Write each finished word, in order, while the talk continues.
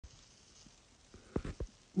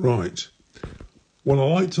Right. Well, I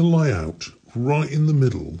like to lie out right in the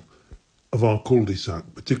middle of our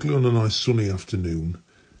cul-de-sac, particularly on a nice sunny afternoon,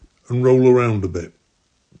 and roll around a bit.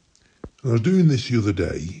 And I was doing this the other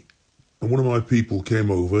day, and one of my people came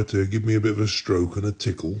over to give me a bit of a stroke and a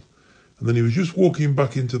tickle, and then he was just walking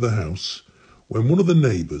back into the house when one of the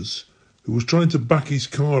neighbours, who was trying to back his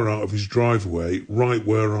car out of his driveway right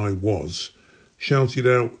where I was, shouted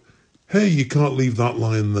out, "Hey, you can't leave that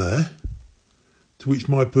lion there." To which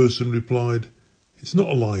my person replied, "It's not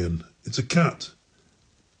a lion, it's a cat,"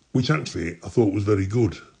 which actually I thought was very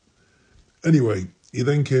good. Anyway, he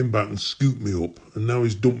then came back and scooped me up, and now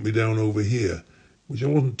he's dumped me down over here, which I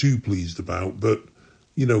wasn't too pleased about, but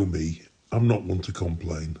you know me, I'm not one to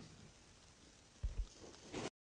complain.